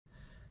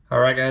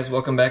Alright guys,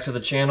 welcome back to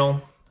the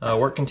channel.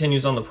 Work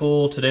continues on the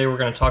pool. Today we're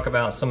going to talk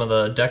about some of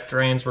the deck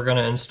drains we're going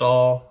to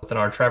install within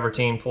our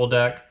travertine pool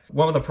deck.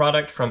 Went with a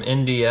product from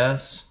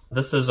NDS.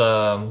 This is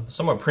a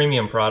somewhat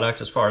premium product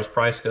as far as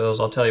price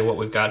goes. I'll tell you what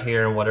we've got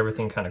here and what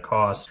everything kind of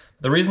costs.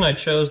 The reason I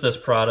chose this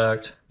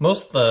product,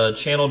 most of the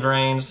channel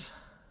drains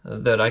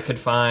that I could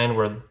find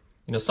were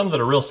some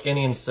that are real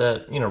skinny and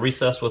sit,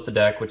 recessed with the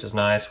deck, which is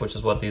nice, which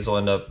is what these will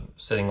end up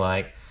sitting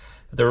like.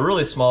 But they were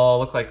really small,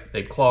 looked like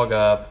they'd clog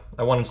up.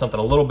 I wanted something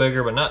a little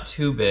bigger, but not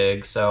too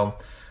big. So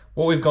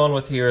what we've gone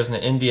with here is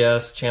an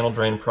NDS channel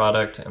drain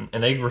product,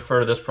 and they refer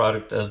to this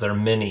product as their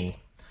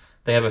Mini.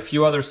 They have a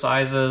few other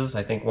sizes.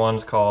 I think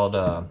one's called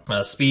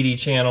a Speedy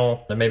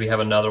channel. They maybe have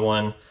another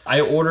one. I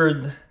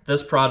ordered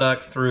this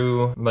product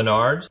through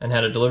Menards and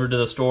had it delivered to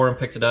the store and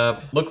picked it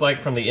up. Looked like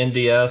from the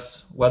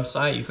NDS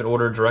website, you could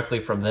order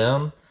directly from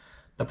them.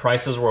 The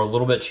prices were a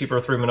little bit cheaper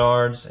through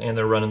Menards, and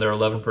they're running their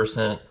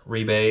 11%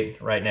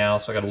 rebate right now,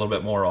 so I got a little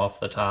bit more off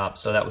the top,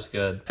 so that was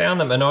good. Found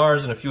that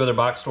Menards and a few other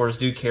box stores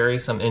do carry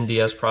some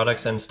NDS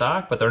products in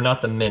stock, but they're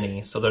not the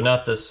Mini, so they're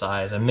not this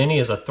size. A Mini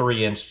is a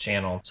 3-inch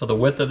channel. So the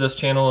width of this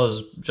channel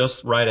is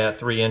just right at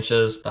 3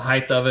 inches. The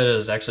height of it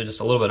is actually just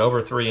a little bit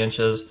over 3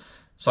 inches.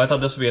 So I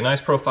thought this would be a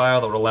nice profile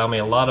that would allow me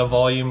a lot of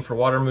volume for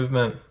water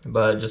movement,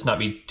 but just not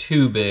be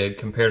too big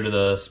compared to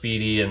the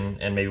Speedy and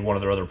maybe one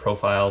of their other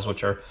profiles,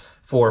 which are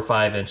 4 or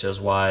 5 inches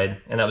wide,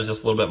 and that was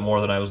just a little bit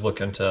more than I was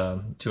looking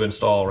to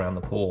install around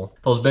the pool.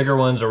 Those bigger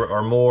ones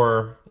are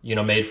more,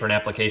 made for an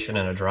application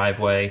in a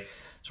driveway.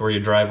 So where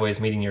your driveway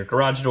is meeting your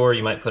garage door,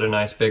 you might put a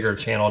nice bigger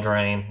channel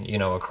drain,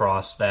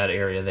 across that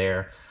area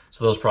there.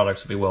 So those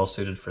products would be well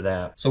suited for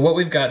that. So what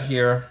we've got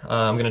here,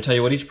 I'm going to tell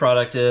you what each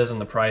product is and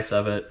the price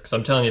of it, because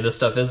I'm telling you this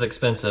stuff is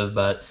expensive,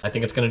 but I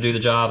think it's going to do the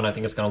job and I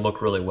think it's going to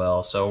look really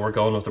well. So we're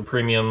going with a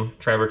premium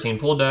travertine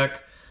pool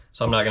deck.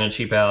 So I'm not going to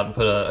cheap out and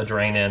put a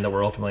drain in that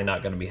we're ultimately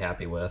not going to be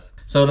happy with.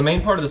 So the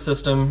main part of the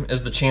system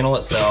is the channel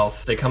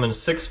itself. They come in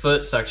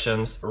 6-foot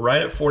sections,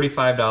 right at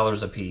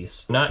 $45 a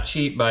piece. Not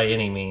cheap by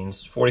any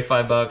means.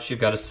 45 bucks, you've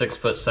got a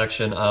 6-foot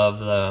section of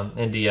the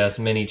NDS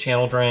Mini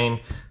Channel drain,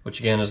 which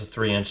again is a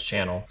 3-inch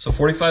channel. So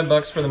 45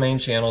 bucks for the main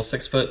channel,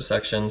 6-foot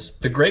sections.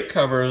 The grate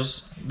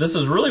covers, this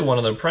is really one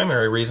of the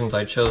primary reasons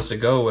I chose to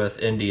go with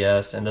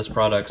NDS and this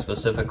product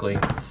specifically.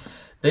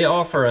 They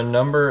offer a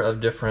number of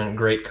different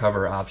grate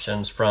cover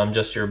options, from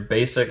just your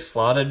basic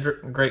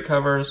slotted grate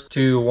covers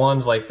to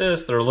ones like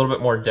this that are a little bit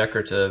more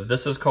decorative.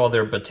 This is called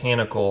their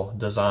botanical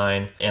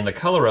design, and the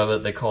color of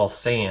it they call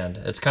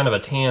sand. It's kind of a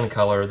tan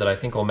color that I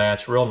think will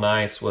match real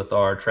nice with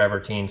our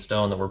travertine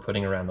stone that we're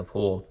putting around the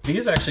pool.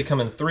 These actually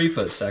come in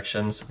 3-foot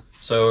sections,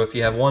 so if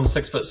you have one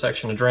 6-foot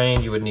section to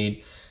drain, you would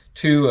need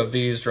 2 of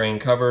these drain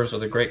covers or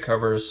the grate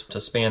covers to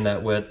span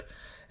that width,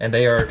 and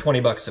they are 20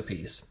 bucks a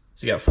piece.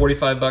 So you got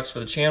 45 bucks for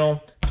the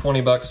channel,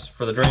 20 bucks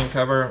for the drain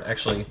cover,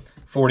 actually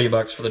 40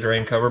 bucks for the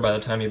drain cover by the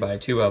time you buy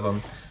 2 of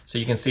them. So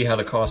you can see how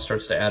the cost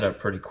starts to add up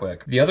pretty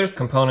quick. The other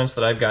components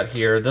that I've got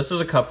here, this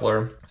is a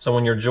coupler. So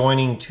when you're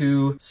joining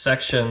 2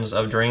 sections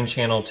of drain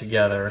channel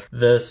together,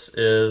 this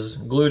is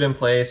glued in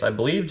place, I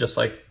believe, just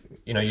like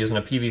using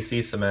a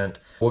PVC cement.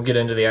 We'll get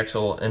into the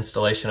actual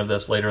installation of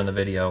this later in the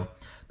video.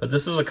 But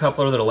this is a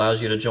coupler that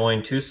allows you to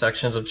join 2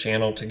 sections of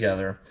channel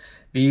together.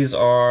 These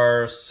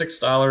are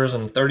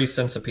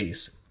 $6.30 a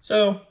piece,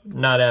 so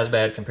not as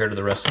bad compared to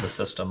the rest of the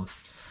system.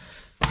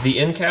 The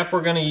end cap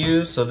we're going to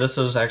use, so this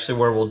is actually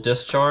where we'll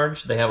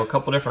discharge. They have a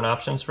couple different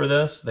options for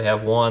this. They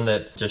have one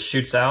that just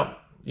shoots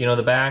out,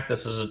 the back.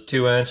 This is a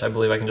 2-inch. I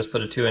believe I can just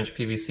put a 2-inch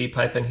PVC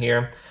pipe in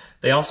here.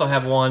 They also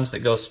have ones that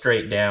go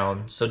straight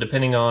down. So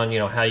depending on,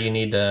 how you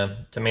need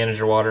to manage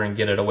your water and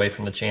get it away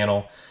from the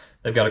channel,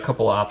 they've got a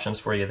couple of options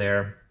for you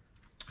there.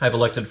 I've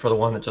elected for the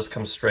one that just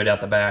comes straight out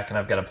the back, and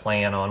I've got a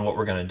plan on what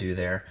we're going to do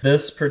there.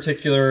 This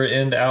particular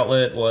end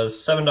outlet was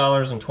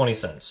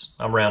 $7.20.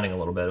 I'm rounding a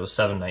little bit. It was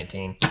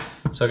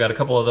 $7.19. So I got a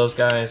couple of those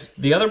guys.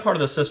 The other part of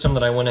the system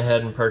that I went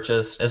ahead and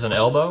purchased is an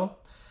elbow.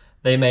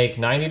 They make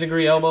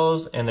 90-degree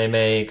elbows, and they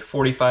make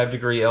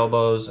 45-degree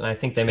elbows, and I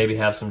think they maybe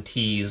have some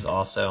T's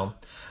also.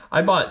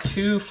 I bought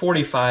 2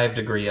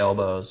 45-degree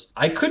elbows.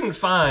 I couldn't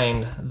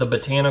find the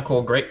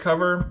botanical grate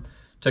cover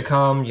to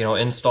come,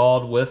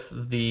 installed with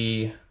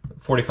the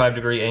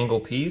 45-degree angle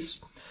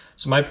piece.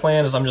 So my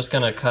plan is I'm just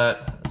going to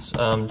cut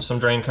some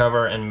drain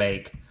cover and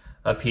make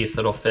a piece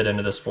that'll fit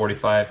into this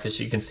 45, because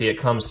you can see it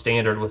comes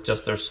standard with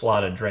just their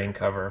slotted drain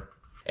cover.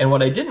 And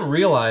what I didn't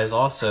realize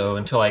also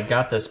until I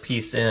got this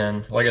piece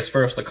in, well, I guess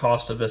first the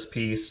cost of this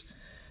piece,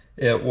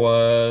 it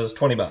was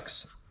 20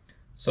 bucks.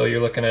 So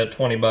you're looking at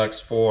 20 bucks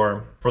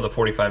for the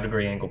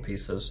 45-degree angle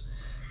pieces.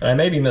 And I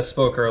maybe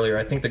misspoke earlier.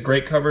 I think the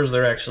grate covers,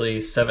 they're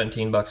actually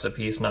 17 bucks a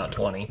piece, not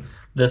 20.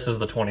 This is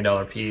the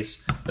 $20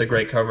 piece. The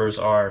grate covers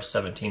are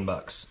 17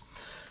 bucks.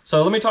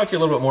 So let me talk to you a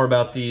little bit more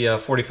about the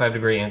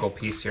 45-degree angle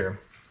piece here.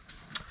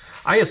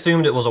 I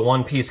assumed it was a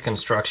one-piece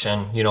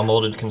construction,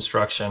 molded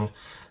construction.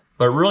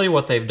 But really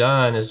what they've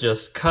done is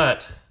just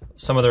cut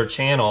some of their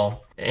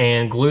channel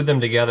and glued them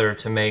together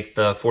to make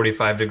the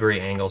 45-degree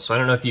angle. So I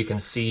don't know if you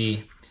can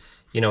see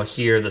you know,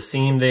 here, the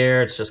seam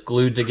there, it's just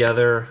glued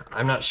together.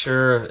 I'm not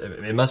sure,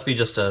 it must be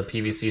just a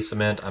PVC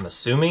cement, I'm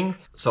assuming.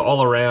 So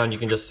all around, you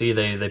can just see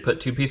they put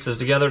two pieces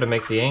together to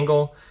make the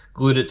angle,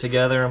 glued it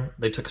together.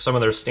 They took some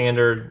of their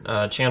standard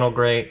channel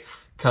grate,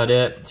 cut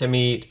it to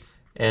meet,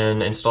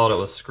 and installed it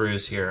with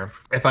screws here.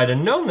 If I'd have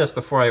known this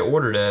before I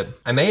ordered it,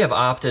 I may have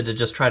opted to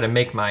just try to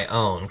make my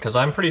own, because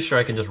I'm pretty sure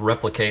I can just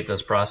replicate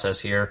this process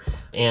here,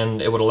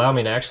 and it would allow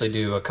me to actually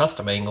do a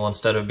custom angle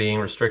instead of being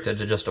restricted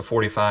to just a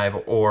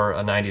 45 or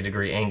a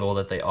 90-degree angle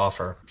that they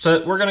offer.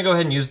 So we're gonna go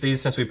ahead and use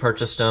these since we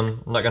purchased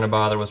them. I'm not gonna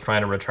bother with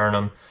trying to return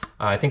them.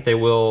 I think they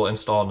will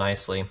install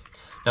nicely.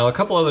 Now, a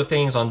couple other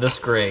things on this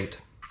grate.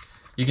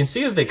 You can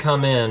see as they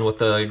come in with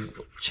the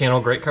channel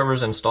grate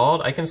covers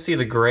installed, I can see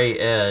the gray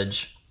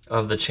edge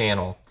of the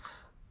channel.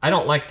 I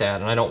don't like that,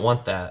 and I don't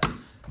want that,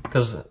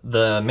 because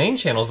the main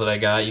channels that I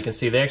got, you can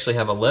see they actually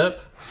have a lip.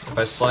 If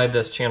I slide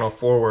this channel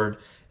forward,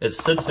 it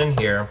sits in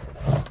here,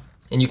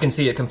 and you can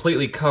see it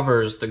completely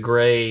covers the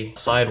gray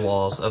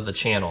sidewalls of the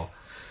channel.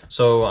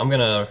 So I'm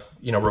gonna,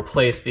 you know,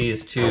 replace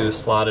these two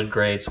slotted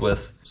grates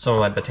with some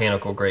of my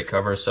botanical grate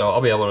covers, so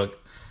I'll be able to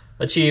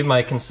achieve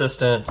my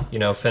consistent, you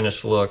know,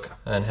 finished look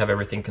and have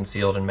everything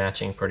concealed and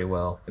matching pretty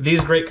well.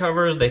 These grate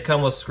covers, they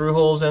come with screw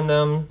holes in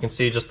them. You can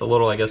see just the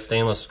little, I guess,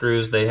 stainless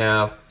screws they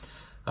have.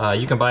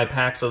 You can buy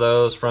packs of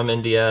those from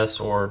NDS,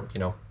 or, you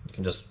know, you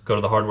can just go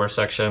to the hardware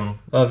section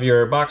of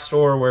your box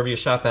store, wherever you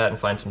shop at, and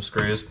find some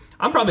screws.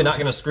 I'm probably not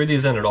gonna screw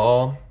these in at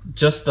all.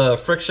 Just the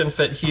friction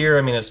fit here,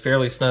 I mean, it's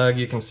fairly snug.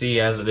 You can see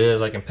as it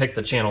is, I can pick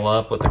the channel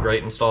up with the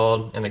grate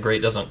installed, and the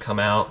grate doesn't come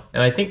out.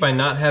 And I think by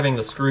not having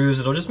the screws,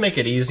 it'll just make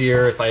it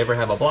easier if I ever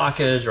have a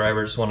blockage or I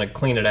ever just wanna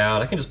clean it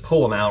out. I can just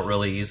pull them out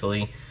really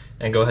easily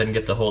and go ahead and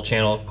get the whole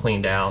channel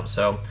cleaned out.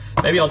 So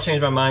maybe I'll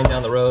change my mind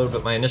down the road,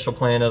 but my initial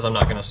plan is I'm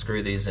not gonna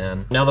screw these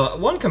in. Now, the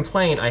one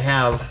complaint I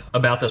have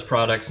about this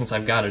product since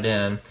I've got it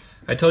in,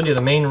 I told you the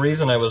main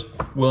reason I was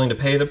willing to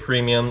pay the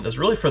premium is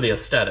really for the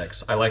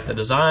aesthetics. I like the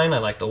design, I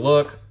like the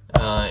look,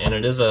 and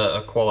it is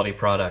a quality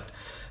product.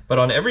 But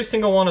on every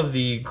single one of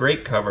the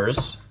grate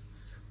covers,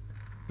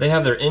 they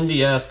have their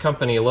NDS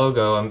company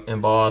logo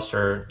embossed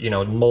or, you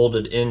know,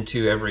 molded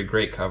into every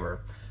grate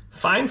cover.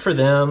 Fine for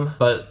them,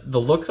 but the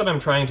look that I'm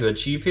trying to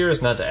achieve here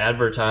is not to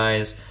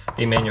advertise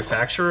the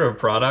manufacturer of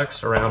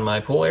products around my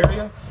pool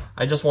area.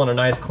 I just want a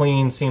nice,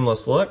 clean,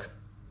 seamless look.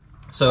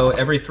 So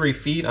every 3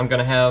 feet, I'm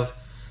gonna have,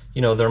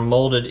 you know, their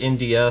molded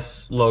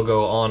NDS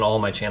logo on all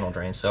my channel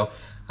drains. So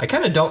I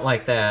kind of don't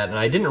like that, and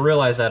I didn't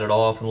realize that at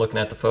all from looking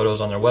at the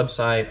photos on their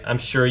website. I'm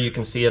sure you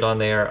can see it on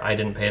there. I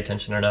didn't pay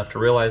attention enough to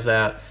realize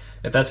that.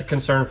 If that's a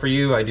concern for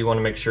you, I do want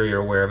to make sure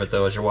you're aware of it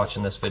though as you're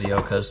watching this video,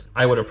 because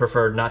I would have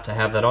preferred not to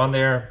have that on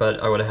there, but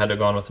I would have had to have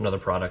gone with another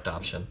product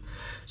option.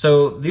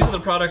 So these are the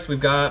products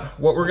we've got.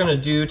 What we're gonna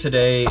do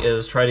today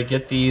is try to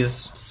get these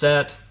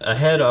set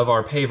ahead of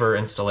our paver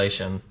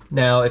installation.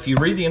 Now, if you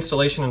read the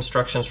installation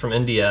instructions from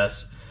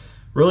NDS,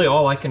 really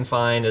all I can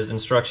find is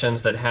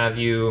instructions that have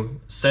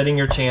you setting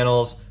your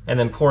channels and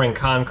then pouring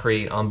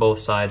concrete on both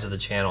sides of the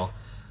channel.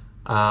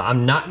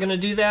 I'm not gonna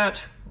do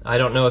that. I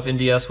don't know if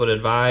NDS would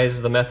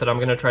advise the method I'm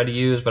gonna try to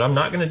use, but I'm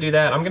not gonna do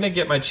that. I'm gonna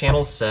get my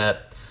channels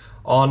set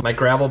on my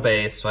gravel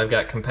base. So I've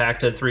got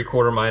compacted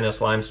 3/4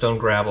 minus limestone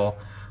gravel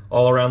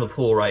all around the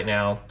pool right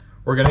now.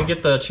 We're gonna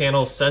get the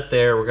channels set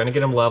there. We're gonna get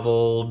them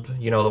leveled,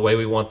 you know, the way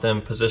we want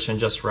them, positioned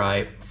just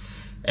right.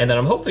 And then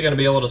I'm hopefully gonna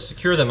be able to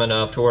secure them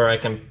enough to where I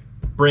can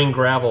bring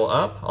gravel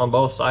up on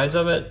both sides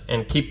of it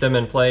and keep them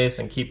in place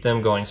and keep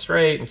them going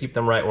straight and keep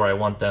them right where I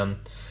want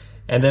them.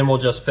 And then we'll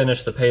just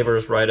finish the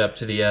pavers right up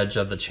to the edge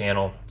of the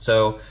channel.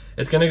 So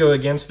it's gonna go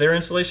against their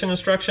installation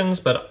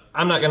instructions, but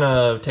I'm not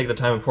gonna take the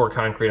time and pour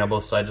concrete on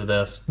both sides of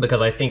this,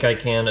 because I think I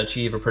can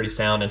achieve a pretty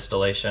sound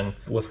installation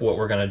with what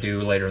we're gonna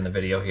do later in the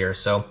video here.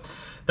 So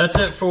that's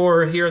it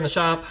for here in the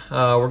shop.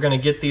 We're gonna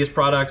get these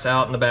products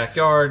out in the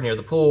backyard near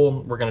the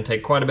pool. We're gonna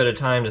take quite a bit of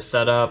time to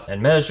set up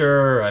and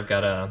measure. I've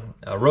got a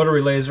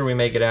rotary laser we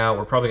may get out.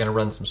 We're probably gonna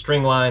run some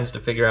string lines to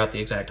figure out the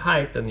exact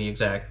height and the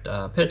exact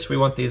pitch we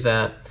want these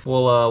at.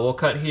 We'll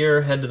cut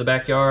here, head to the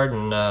backyard,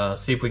 and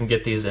see if we can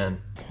get these in.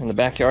 In the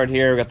backyard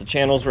here, we've got the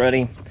channels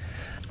ready.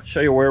 Show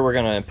you where we're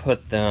gonna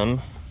put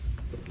them.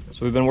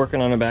 So we've been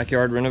working on a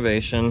backyard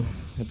renovation.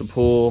 Got the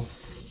pool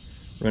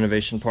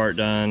renovation part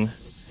done.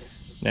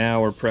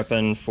 Now we're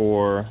prepping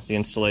for the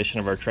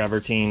installation of our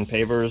travertine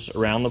pavers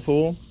around the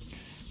pool.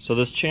 So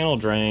this channel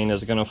drain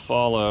is gonna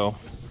follow,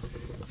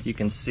 you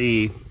can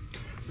see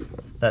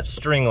that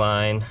string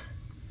line.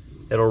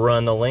 It'll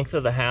run the length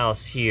of the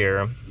house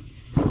here,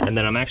 and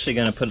then I'm actually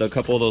gonna put a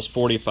couple of those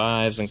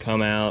 45s and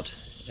come out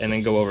and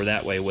then go over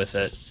that way with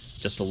it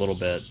just a little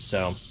bit.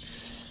 So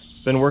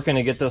been working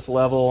to get this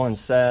level and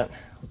set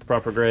with the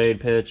proper grade,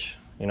 pitch,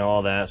 you know,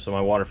 all that, so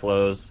my water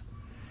flows.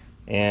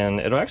 And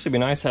it'll actually be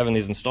nice having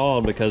these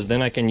installed, because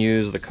then I can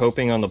use the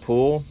coping on the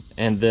pool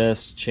and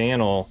this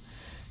channel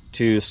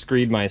to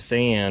screed my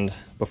sand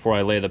before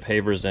I lay the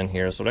pavers in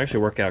here. So it'll actually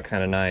work out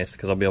kind of nice,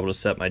 because I'll be able to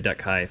set my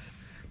deck height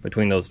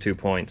between those 2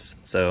 points.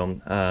 So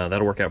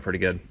that'll work out pretty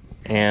good.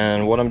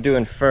 And what I'm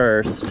doing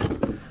first,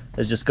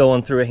 is just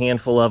going through a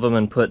handful of them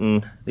and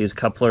putting these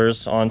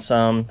couplers on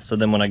some, so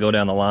then when I go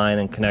down the line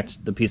and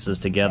connect the pieces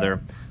together,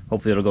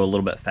 hopefully it'll go a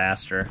little bit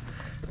faster.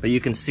 But you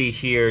can see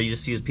here, you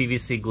just use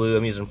PVC glue.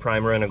 I'm using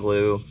primer and a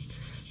glue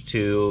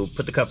to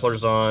put the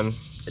couplers on.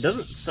 It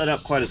doesn't set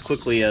up quite as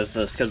quickly as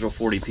Schedule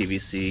 40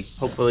 PVC.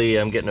 Hopefully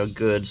I'm getting a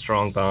good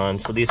strong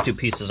bond. So these two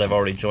pieces I've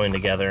already joined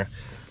together,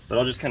 but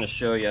I'll just kind of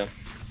show you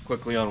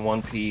quickly on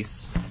one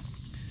piece.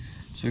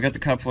 So we've got the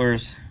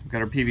couplers, we've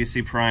got our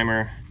PVC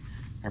primer,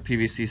 our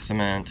PVC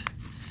cement.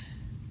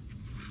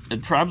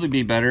 It'd probably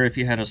be better if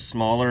you had a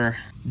smaller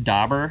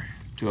dauber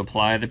to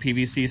apply the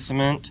PVC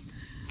cement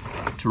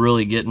to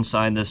really get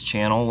inside this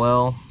channel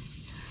well.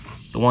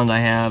 The one I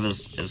have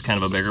is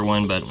kind of a bigger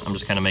one, but I'm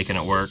just kind of making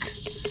it work.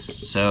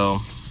 So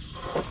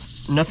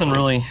nothing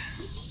really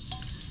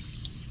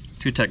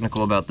too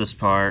technical about this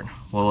part.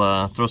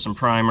 We'll throw some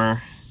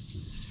primer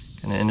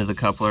kind of into the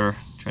coupler,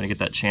 trying to get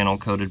that channel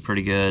coated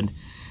pretty good.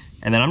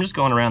 And then I'm just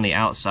going around the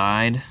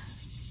outside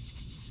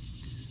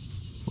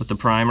with the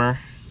primer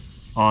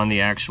on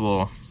the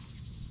actual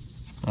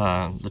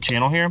the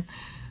channel here.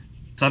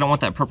 So I don't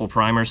want that purple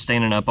primer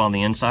staining up on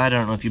the inside. I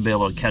don't know if you'll be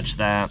able to catch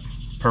that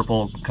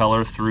purple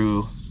color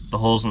through the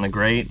holes in the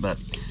grate, but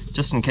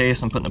just in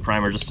case, I'm putting the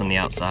primer just on the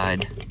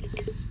outside.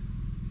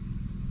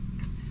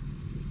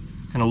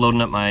 Kind of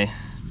loading up my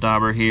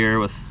dauber here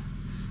with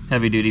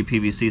heavy duty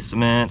PVC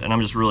cement, and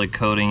I'm just really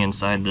coating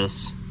inside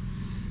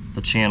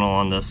the channel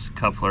on this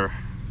coupler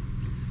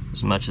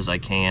as much as I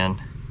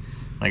can.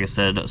 Like I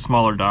said, a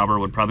smaller dauber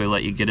would probably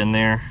let you get in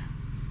there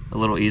a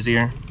little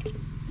easier.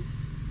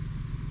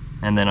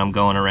 And then I'm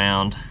going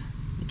around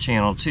the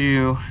channel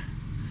too,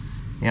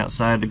 the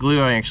outside. The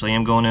glue I actually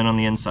am going in on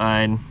the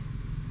inside.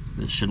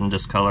 It shouldn't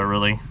discolor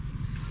really.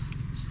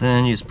 So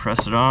then you just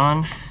press it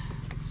on,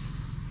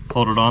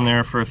 hold it on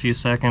there for a few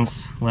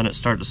seconds, let it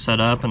start to set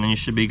up, and then you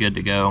should be good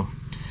to go.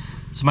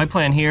 So my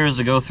plan here is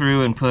to go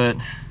through and put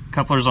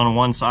couplers on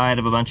one side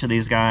of a bunch of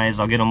these guys.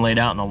 I'll get them laid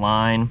out in a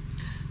line,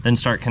 then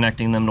start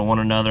connecting them to one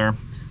another.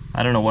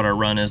 I don't know what our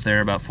run is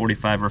there, about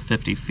 45 or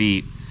 50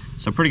 feet.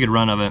 So a pretty good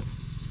run of it.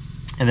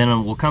 And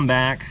then we'll come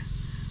back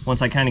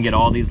once I kind of get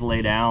all these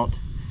laid out,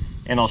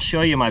 and I'll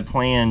show you my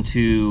plan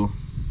to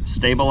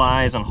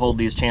stabilize and hold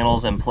these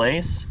channels in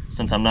place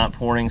since I'm not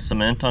pouring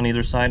cement on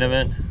either side of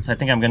it. So I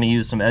think I'm going to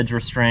use some edge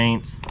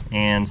restraints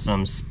and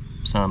some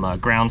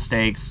ground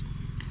stakes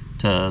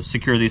to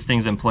secure these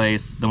things in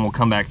place. Then we'll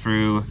come back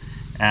through,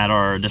 add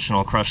our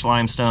additional crushed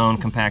limestone,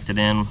 compact it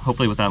in,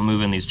 hopefully without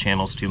moving these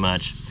channels too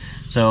much.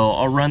 So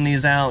I'll run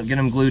these out, get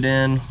them glued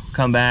in,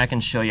 come back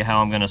and show you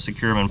how I'm going to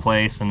secure them in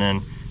place, and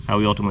then how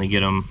we ultimately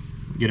get them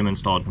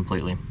installed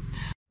completely.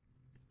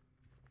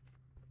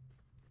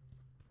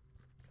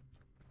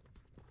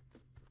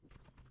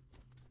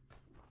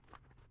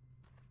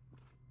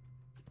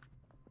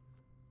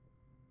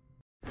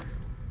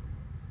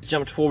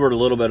 Jumped forward a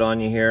little bit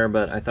on you here,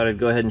 but I thought I'd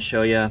go ahead and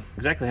show you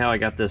exactly how I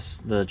got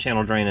the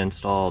channel drain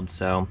installed.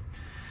 So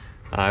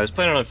I was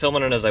planning on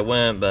filming it as I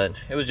went, but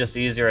it was just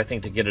easier, I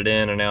think, to get it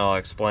in, and now I'll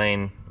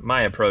explain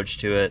my approach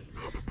to it.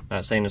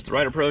 Not saying it's the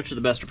right approach or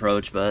the best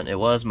approach, but it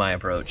was my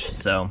approach.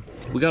 So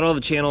we got all the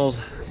channels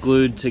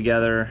glued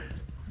together.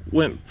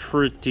 Went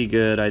pretty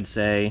good, I'd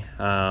say.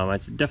 I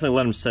definitely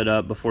let them set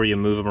up before you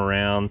move them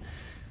around.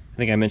 I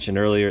think I mentioned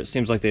earlier, it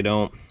seems like they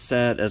don't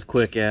set as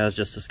quick as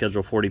just a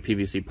Schedule 40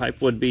 PVC pipe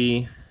would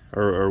be,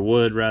 or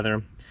would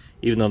rather,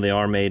 even though they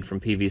are made from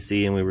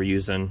PVC and we were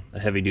using a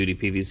heavy-duty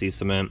PVC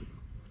cement.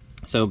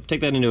 So take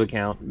that into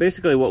account.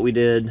 Basically what we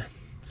did,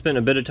 spent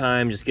a bit of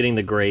time just getting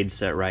the grade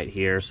set right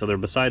here. So they're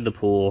beside the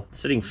pool,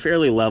 sitting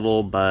fairly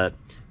level, but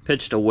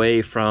pitched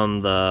away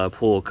from the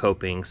pool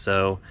coping.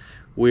 So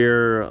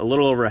we're a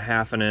little over a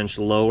 ½ an inch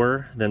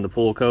lower than the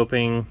pool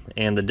coping,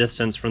 and the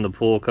distance from the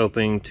pool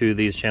coping to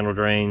these channel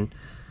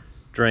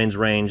drains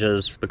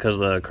ranges, because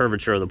the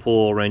curvature of the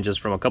pool ranges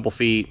from a couple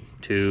feet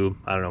to,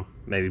 I don't know,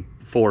 maybe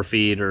 4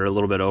 feet or a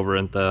little bit over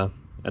at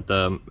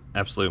the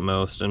absolute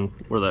most, and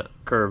where the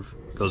curve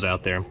goes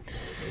out there.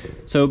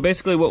 So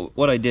basically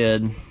what I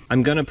did,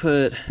 I'm gonna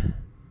put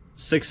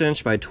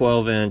 6-inch by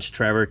 12-inch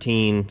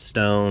travertine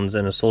stones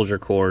in a soldier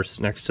course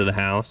next to the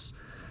house.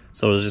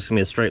 So there's just gonna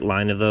be a straight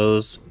line of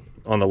those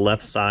on the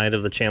left side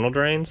of the channel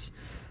drains.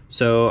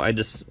 So I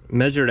just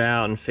measured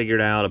out and figured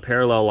out a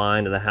parallel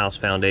line to the house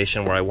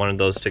foundation where I wanted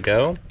those to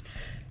go.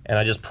 And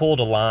I just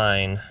pulled a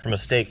line from a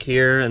stake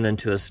here and then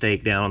to a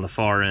stake down on the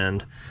far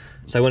end.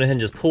 So I went ahead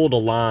and just pulled a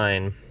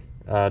line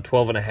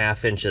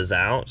 12.5 inches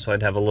out, so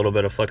I'd have a little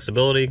bit of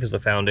flexibility because the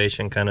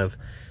foundation kind of,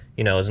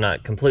 you know, is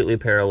not completely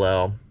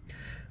parallel.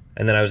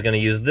 And then I was going to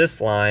use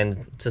this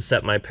line to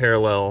set my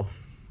parallel,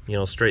 you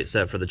know, straight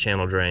set for the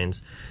channel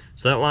drains.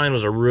 So that line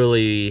was a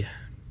really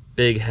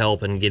big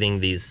help in getting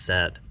these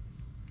set.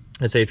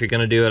 I'd say if you're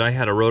going to do it, I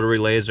had a rotary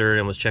laser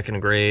and was checking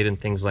grade and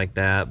things like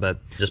that, but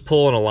just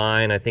pulling a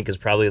line I think is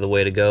probably the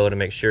way to go to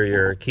make sure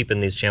you're keeping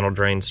these channel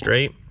drains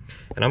straight.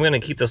 And I'm going to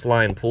keep this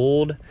line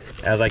pulled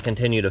as I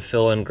continue to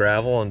fill in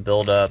gravel and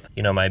build up,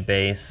 you know, my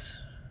base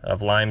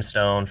of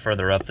limestone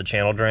further up the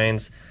channel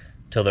drains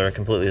until they're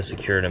completely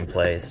secured in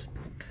place.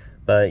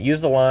 But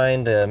use the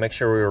line to make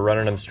sure we were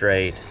running them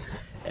straight.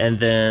 And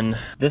then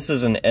this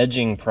is an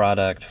edging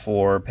product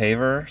for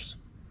pavers.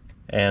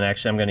 And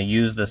actually I'm going to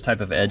use this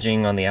type of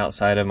edging on the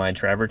outside of my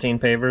travertine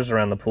pavers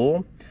around the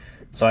pool.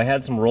 So I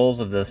had some rolls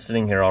of this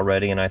sitting here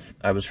already, and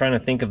I was trying to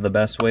think of the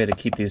best way to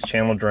keep these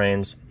channel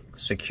drains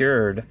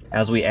secured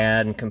as we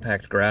add and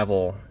compact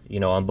gravel, you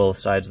know, on both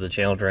sides of the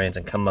channel drains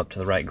and come up to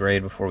the right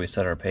grade before we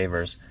set our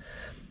pavers.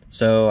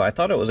 So I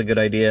thought it was a good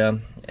idea,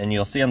 and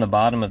you'll see on the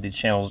bottom of these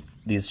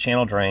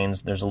channel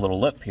drains, there's a little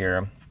lip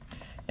here.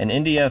 And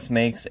NDS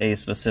makes a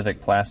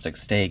specific plastic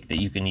stake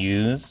that you can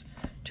use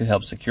to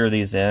help secure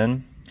these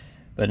in.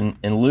 But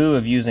in lieu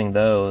of using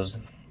those,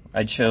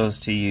 I chose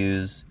to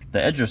use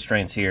the edge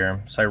restraints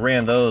here. So I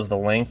ran those the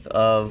length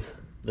of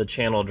the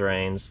channel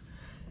drains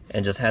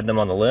and just had them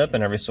on the lip,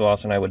 and every so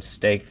often I would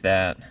stake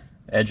that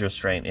edge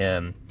restraint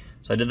in.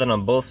 So I did that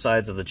on both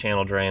sides of the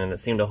channel drain, and it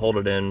seemed to hold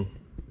it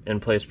in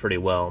place pretty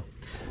well.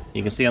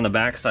 You can see on the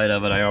back side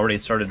of it, I already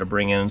started to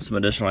bring in some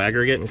additional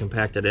aggregate and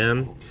compact it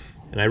in,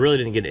 and I really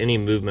didn't get any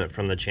movement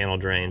from the channel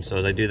drain. So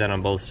as I do that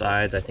on both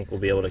sides, I think we'll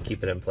be able to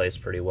keep it in place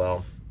pretty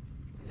well.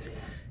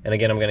 And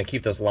again, I'm going to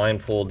keep this line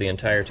pulled the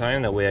entire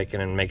time, that way I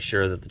can make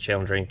sure that the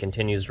channel drain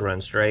continues to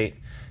run straight.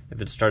 If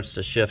it starts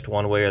to shift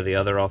one way or the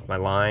other off my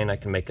line, I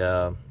can make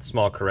a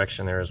small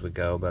correction there as we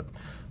go. But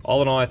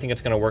all in all, I think it's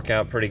going to work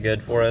out pretty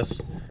good for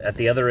us. At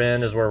the other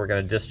end is where we're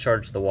going to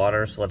discharge the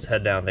water, so let's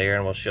head down there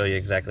and we'll show you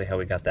exactly how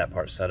we got that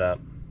part set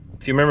up.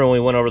 If you remember when we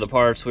went over the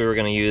parts we were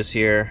going to use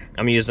here,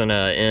 I'm using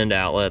an end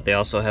outlet. They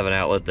also have an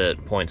outlet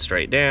that points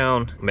straight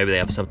down. Maybe they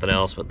have something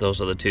else, but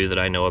those are the two that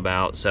I know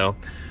about. So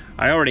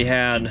I already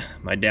had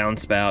my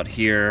downspout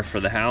here for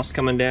the house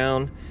coming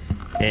down,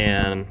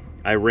 and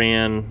I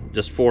ran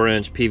just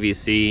 4-inch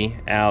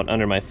PVC out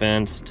under my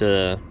fence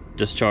to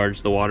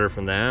discharge the water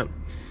from that.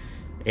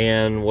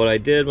 And what I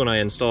did when I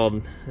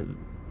installed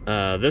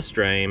this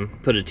drain,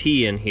 put a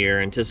T in here,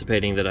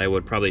 anticipating that I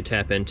would probably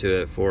tap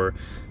into it for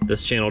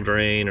this channel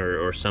drain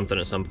or something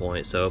at some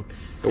point. So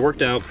it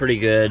worked out pretty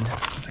good.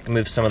 I can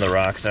move some of the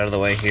rocks out of the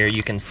way here.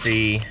 You can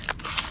see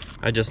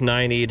I just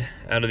 90'd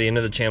out of the end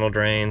of the channel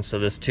drain, so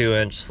this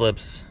 2-inch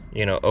slips,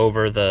 you know,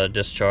 over the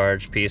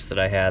discharge piece that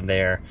I had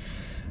there.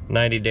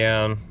 90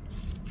 down,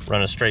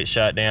 run a straight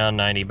shot down,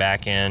 90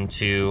 back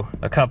into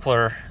a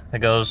coupler that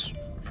goes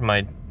from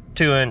my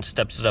 2-inch,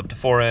 steps it up to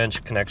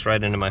 4-inch, connects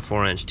right into my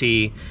 4-inch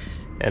T,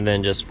 and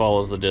then just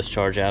follows the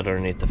discharge out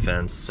underneath the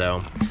fence.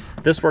 So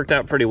this worked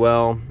out pretty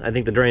well. I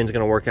think the drain's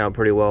going to work out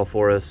pretty well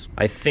for us.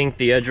 I think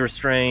the edge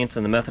restraints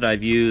and the method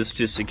I've used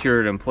to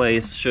secure it in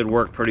place should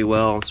work pretty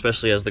well,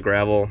 especially as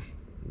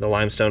the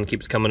limestone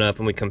keeps coming up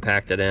and we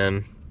compact it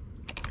in.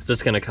 So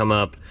it's going to come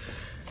up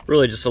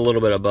really just a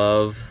little bit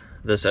above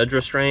this edge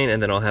restraint,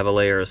 and then I'll have a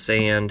layer of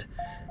sand,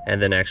 and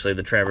then actually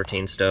the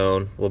travertine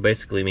stone will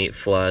basically meet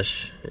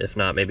flush, if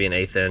not maybe an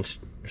 1/8 inch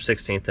or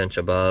 1/16 inch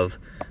above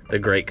the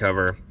grate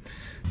cover.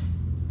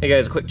 Hey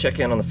guys, quick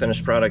check-in on the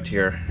finished product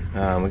here.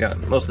 We got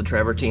most of the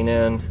travertine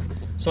in.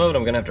 Some of it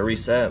I'm gonna have to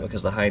reset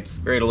because the height's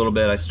varied a little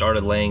bit. I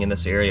started laying in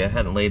this area, I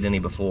hadn't laid any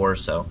before,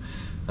 so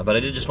but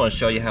I did just want to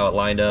show you how it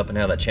lined up and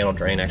how that channel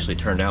drain actually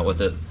turned out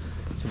with it.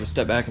 So we'll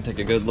step back and take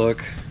a good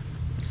look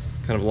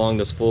kind of along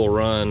this full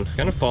run.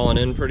 Kind of falling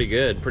in pretty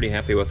good, pretty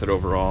happy with it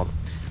overall.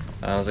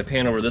 As I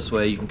pan over this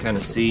way, you can kind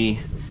of see,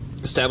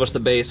 establish the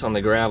base on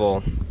the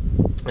gravel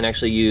and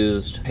actually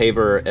used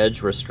paver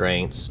edge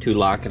restraints to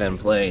lock it in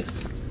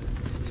place.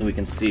 So we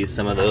can see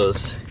some of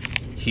those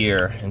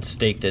here, and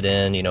staked it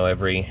in, you know,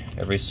 every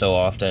so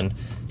often,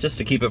 just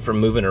to keep it from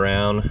moving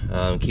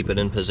around, keep it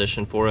in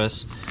position for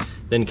us.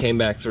 Then came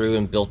back through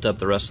and built up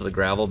the rest of the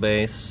gravel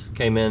base,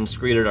 came in,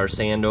 screeded our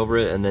sand over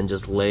it, and then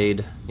just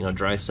laid, you know,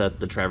 dry set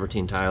the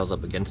travertine tiles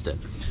up against it.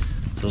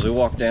 So as we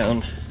walk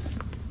down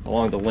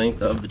along the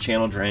length of the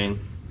channel drain,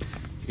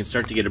 you can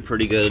start to get a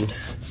pretty good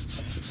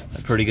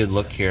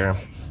look here,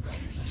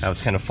 how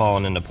it's kind of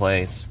fallen into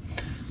place.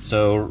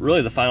 So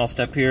really the final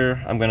step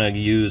here, I'm gonna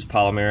use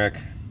polymeric,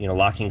 you know,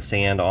 locking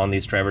sand on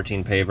these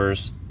travertine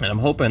pavers, and I'm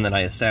hoping that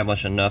I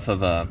establish enough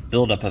of a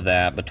buildup of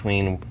that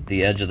between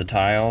the edge of the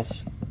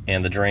tiles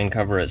and the drain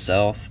cover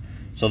itself,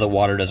 so the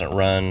water doesn't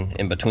run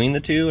in between the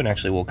two and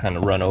actually will kind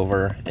of run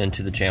over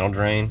into the channel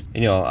drain.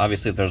 You know,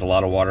 obviously if there's a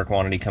lot of water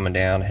quantity coming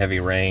down, heavy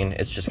rain,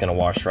 it's just gonna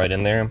wash right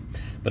in there.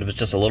 But if it's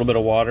just a little bit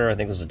of water, I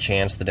think there's a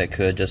chance that it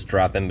could just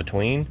drop in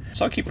between.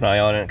 So I'll keep an eye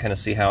on it and kind of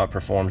see how it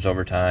performs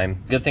over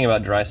time. Good thing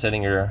about dry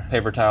setting your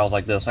paver tiles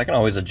like this, I can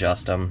always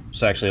adjust them.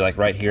 So actually, like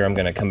right here, I'm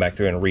gonna come back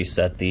through and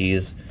reset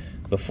these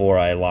before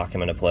I lock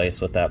them into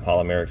place with that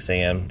polymeric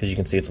sand, because you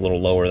can see it's a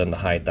little lower than the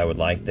height I would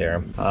like there.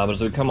 But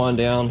as we come on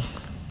down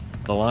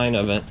the line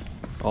of it,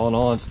 all in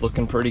all, it's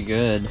looking pretty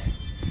good.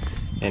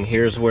 And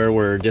here's where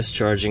we're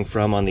discharging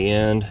from on the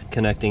end,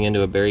 connecting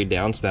into a buried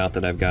downspout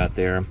that I've got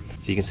there.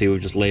 So you can see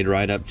we've just laid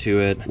right up to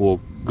it.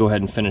 We'll go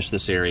ahead and finish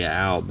this area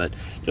out, but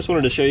just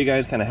wanted to show you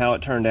guys kind of how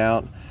it turned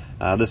out.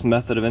 This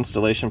method of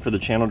installation for the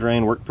channel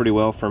drain worked pretty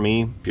well for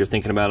me. If you're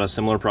thinking about a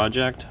similar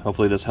project,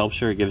 hopefully this helps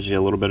you. It gives you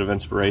a little bit of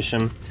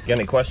inspiration. If you got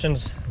any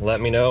questions,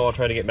 let me know. I'll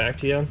try to get back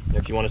to you.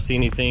 If you want to see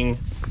anything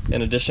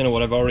in addition to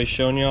what I've already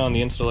shown you on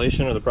the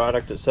installation or the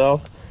product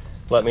itself,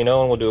 let me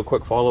know and we'll do a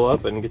quick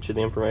follow-up and get you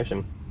the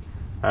information.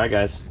 All right,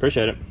 guys,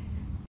 appreciate it.